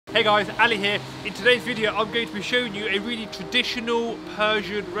Hey guys, Ali here. In today's video I'm going to be showing you a really traditional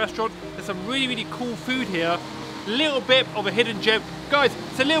Persian restaurant. There's some really cool food here. Little bit of a hidden gem. Guys,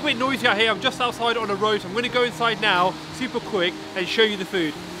 it's a little bit noisy out here. I'm just outside on the road, so I'm going to go inside now, super quick, and show you the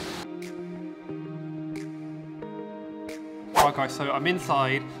food. Alright guys, so I'm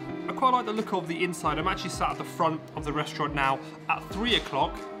inside. I quite like the look of the inside. I'm actually sat at the front of the restaurant now at 3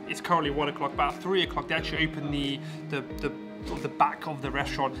 o'clock. It's currently 1 o'clock, but at 3 o'clock they actually open the back of the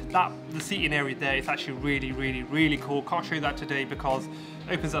restaurant. The seating area there is actually really cool. Can't show you that today because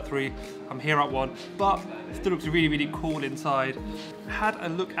it opens at 3. I'm here at 1, but it still looks really cool inside. Had a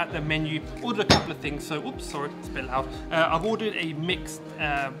look at the menu, ordered a couple of things. So, oops, sorry, it's a bit loud. I've ordered a mixed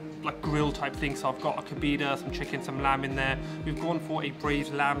like grill type thing, so I've got a kebida, some chicken, some lamb in there. We've gone for a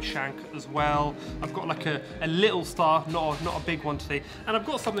braised lamb shank as well. I've got like a little star, not a big one today, and I've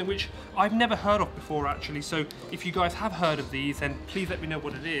got something which I've never heard of before actually, so if you guys have heard of these then please let me know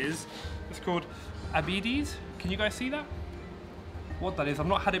what it is. It's called Abidis. Can you guys see that? What that is, I've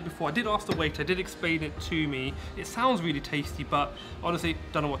not had it before. I did ask the waiter, did explain it to me. It sounds really tasty, but honestly,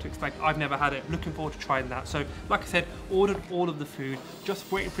 don't know what to expect. I've never had it. Looking forward to trying that. So, like I said, ordered all of the food,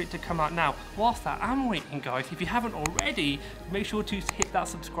 just waiting for it to come out now. Whilst that I'm waiting, guys, if you haven't already, make sure to hit that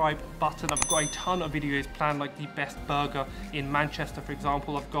subscribe button. I've got a ton of videos planned, like the best burger in Manchester, for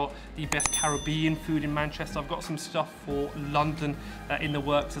example. I've got the best Caribbean food in Manchester. I've got some stuff for London in the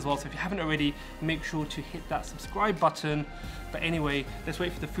works as well. So if you haven't already, make sure to hit that subscribe button. But anyway, let's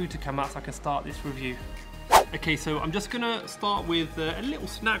wait for the food to come out so I can start this review. Okay, so I'm just gonna start with a little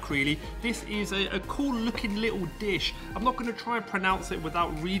snack really. This is a cool looking little dish. I'm not gonna try and pronounce it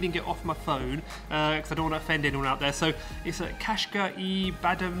without reading it off my phone because I don't want to offend anyone out there. So it's a Kashk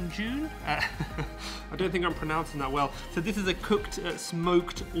E-Bademjoon. I don't think I'm pronouncing that well. So this is a cooked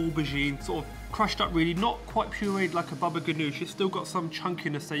smoked aubergine, sort of crushed up really, not quite pureed like a baba ganoush. It's still got some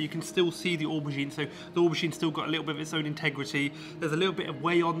chunkiness there. You can still see the aubergine, so the aubergine's still got a little bit of its own integrity. There's a little bit of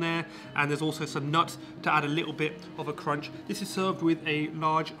whey on there, and there's also some nuts to add a little bit of a crunch. This is served with a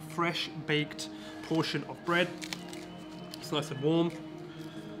large fresh baked portion of bread. It's nice and warm.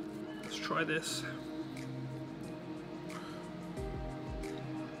 Let's try this.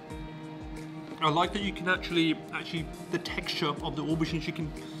 I like that you can actually the texture of the aubergines, you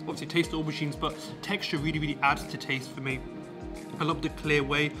can obviously taste the aubergines, but texture really adds to taste for me. I love the clear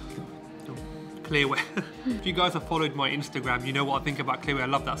whey. Clear whey. If you guys have followed my Instagram, you know what I think about clear whey. I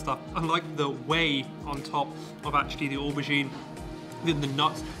love that stuff. I like the whey on top of actually the aubergine. Then the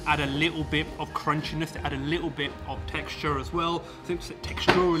nuts add a little bit of crunchiness, add a little bit of texture as well. I think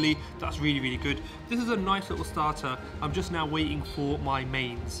texturally, that's really good. This is a nice little starter. I'm just now waiting for my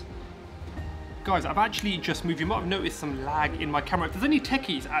mains. Guys, I've actually just moved. You might have noticed some lag in my camera. If there's any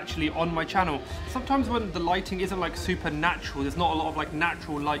techies actually on my channel, sometimes when the lighting isn't like super natural, there's not a lot of like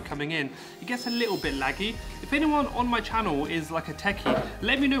natural light coming in, it gets a little bit laggy. If anyone on my channel is like a techie,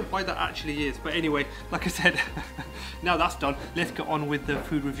 let me know why that actually is. But anyway, like I said, now that's done, let's get on with the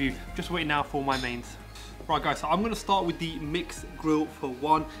food review. Just waiting now for my mains. Right guys, so I'm going to start with the mixed grill for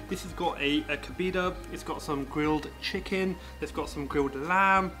one. This has got a kebida, it's got some grilled chicken, it's got some grilled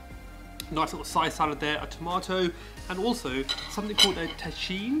lamb, nice little side salad there, a tomato, and also something called a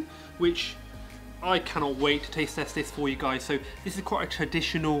tagine, which I cannot wait to taste test this for you guys. So this is quite a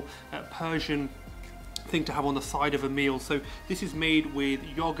traditional Persian thing to have on the side of a meal. So this is made with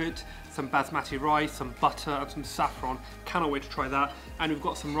yogurt, some basmati rice, some butter, and some saffron. Cannot wait to try that. And we've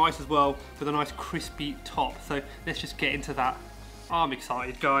got some rice as well with a nice crispy top. So let's just get into that. I'm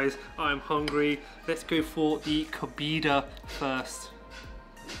excited guys, I'm hungry. Let's go for the kebida first.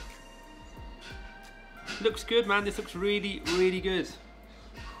 Looks good, man. This looks really good.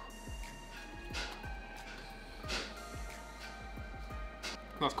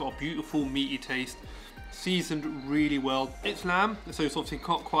 That's got a beautiful meaty taste, seasoned really well. It's lamb, so it's obviously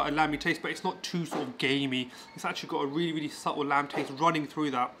got quite a lamby taste, but it's not too sort of gamey. It's actually got a really subtle lamb taste running through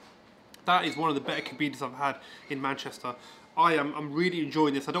that. That is one of the better kebidas I've had in Manchester. I'm really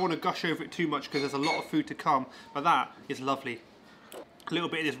enjoying this. I don't want to gush over it too much because there's a lot of food to come, but that is lovely. A little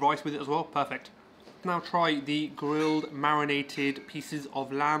bit of this rice with it as well, perfect. Now try the grilled marinated pieces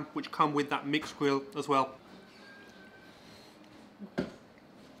of lamb, which come with that mixed grill as well.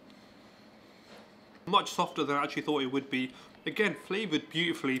 Much softer than I actually thought it would be. Again, flavoured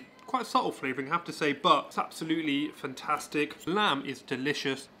beautifully. Quite subtle flavouring, I have to say, but it's absolutely fantastic. Lamb is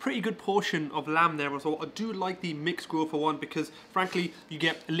delicious. Pretty good portion of lamb there as well. I do like the mixed grill for one because, frankly, you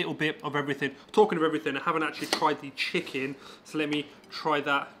get a little bit of everything. Talking of everything, I haven't actually tried the chicken, so let me try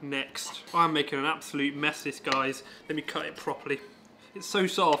that next. I'm making an absolute mess this, guys. Let me cut it properly. It's so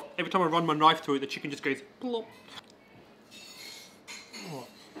soft. Every time I run my knife through it, the chicken just goes plop. Oh.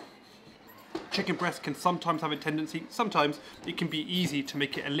 Chicken breast can sometimes have a tendency, sometimes it can be easy to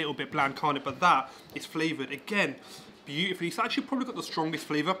make it a little bit bland, can't it? But that is flavoured again beautifully. It's actually probably got the strongest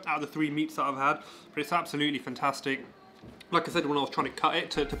flavour out of the 3 meats that I've had, but it's absolutely fantastic. Like I said, when I was trying to cut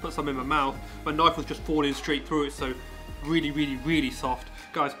it to put some in my mouth, my knife was just falling straight through it, so really soft.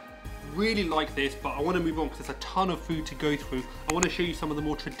 Guys, really like this, but I want to move on because there's a ton of food to go through. I want to show you some of the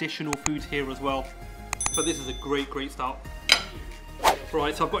more traditional foods here as well, but this is a great start.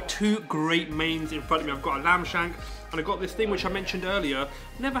 Right, so I've got 2 great mains in front of me. I've got a lamb shank, and I've got this thing which I mentioned earlier.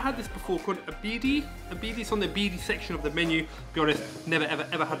 Never had this before, called Abidis. Abidis on the Abidis section of the menu. To be honest, never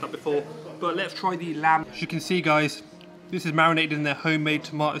ever had that before. But let's try the lamb. As you can see, guys, this is marinated in their homemade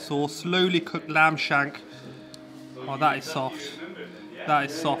tomato sauce, slowly cooked lamb shank. Oh, that is soft. That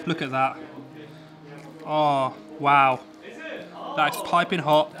is soft, look at that. Oh, wow. That is piping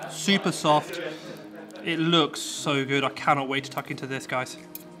hot, super soft. It looks so good. I cannot wait to tuck into this, guys.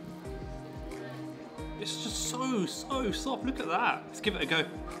 It's just so soft. Look at that. Let's give it a go.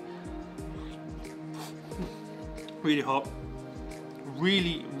 Really hot.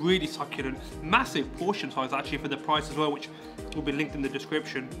 Really succulent. Massive portion size actually for the price as well, which will be linked in the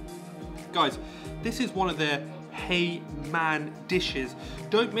description. Guys, this is one of their hey man dishes.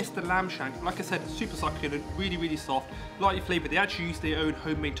 Don't miss the lamb shank. Like I said, super succulent, really soft, lightly flavoured. They actually use their own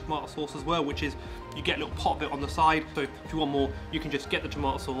homemade tomato sauce as well, which is, you get a little pot of it on the side. So if you want more, you can just get the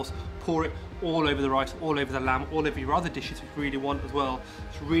tomato sauce, pour it all over the rice, all over the lamb, all over your other dishes if you really want as well.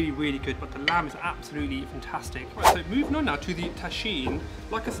 It's really good, but the lamb is absolutely fantastic. Right, so moving on now to the tagine.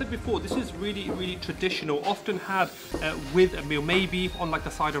 Like I said before, this is really traditional, often had with a meal, maybe on like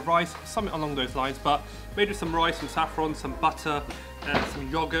the side of rice, something along those lines, but made with some rice, some saffron, some butter,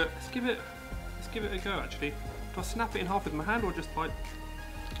 some yogurt. Let's give it a go actually. Do I snap it in half with my hand or just bite?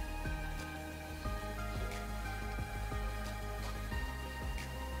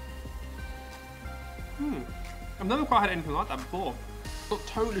 I've never quite had anything like that before. Not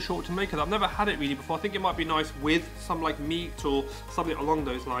totally sure what to make of that. I've never had it really before. I think it might be nice with some like meat or something along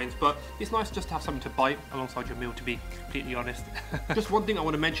those lines, but it's nice just to have something to bite alongside your meal, to be completely honest. Just one thing I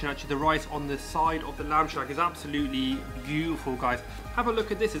want to mention actually, the rice on the side of the lamb shank is absolutely beautiful, guys. Have a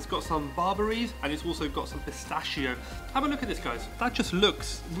look at this. It's got some barberries and it's also got some pistachio. Have a look at this, guys. That just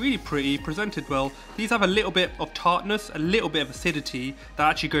looks really pretty, presented well. These have a little bit of tartness, a little bit of acidity that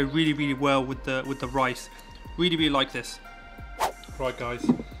actually go really well with the rice. Really like this. Right, guys,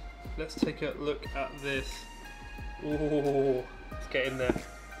 let's take a look at this. Oh, let's get in there.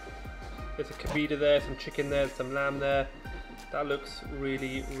 There's a kebida there, some chicken there, some lamb there. That looks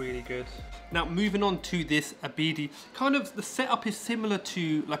really good. Now moving on to this abidi, kind of the setup is similar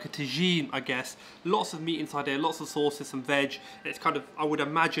to like a tagine, I guess. Lots of meat inside there, lots of sauces, some veg. It's kind of, I would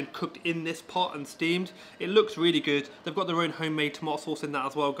imagine, cooked in this pot and steamed. It looks really good. They've got their own homemade tomato sauce in that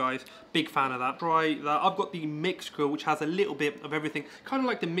as well, guys. Big fan of that. Try that. I've got the mixed grill, which has a little bit of everything. Kind of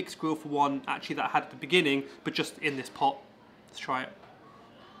like the mixed grill for one, actually, that I had at the beginning, but just in this pot. Let's try it.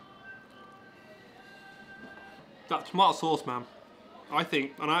 That tomato sauce, man. I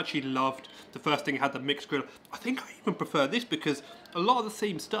think, and I actually loved the first thing I had, the mixed grill. I think I even prefer this because a lot of the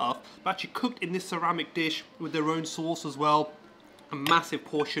same stuff, but actually cooked in this ceramic dish with their own sauce as well. A massive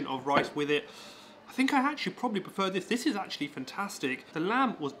portion of rice with it. I think I actually probably prefer this. This is actually fantastic. The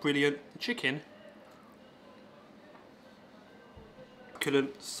lamb was brilliant. The chicken,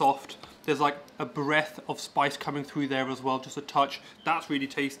 succulent, soft. There's like a breath of spice coming through there as well, just a touch. That's really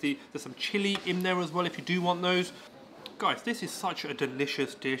tasty. There's some chili in there as well if you do want those. Guys, this is such a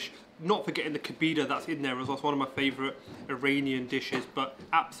delicious dish. Not forgetting the kebida that's in there as well. It's one of my favourite Iranian dishes, but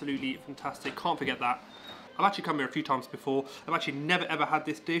absolutely fantastic. Can't forget that. I've actually come here a few times before. I've actually never ever had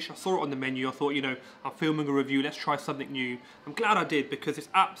this dish. I saw it on the menu. I thought, you know, I'm filming a review. Let's try something new. I'm glad I did because it's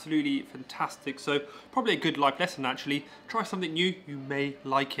absolutely fantastic. So probably a good life lesson actually. Try something new. You may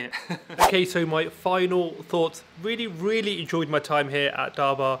like it. Okay, so my final thoughts. Really enjoyed my time here at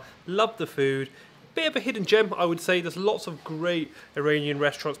Darbar. Loved the food. Bit of a hidden gem, I would say. There's lots of great Iranian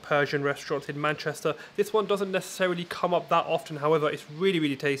restaurants, Persian restaurants in Manchester. This one doesn't necessarily come up that often, however, it's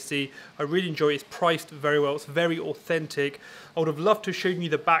really tasty. I really enjoy it. It's priced very well. It's very authentic. I would have loved to have shown you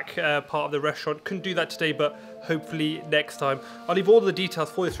the back part of the restaurant. Couldn't do that today, but hopefully next time. I'll leave all the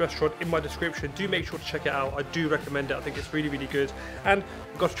details for this restaurant in my description. Do make sure to check it out. I do recommend it. I think it's really good. And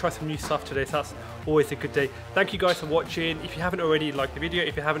I've got to try some new stuff today, so that's always a good day. Thank you guys for watching. If you haven't already, like the video.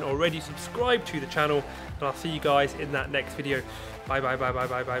 If you haven't already, subscribe to the channel. And I'll see you guys in that next video. Bye.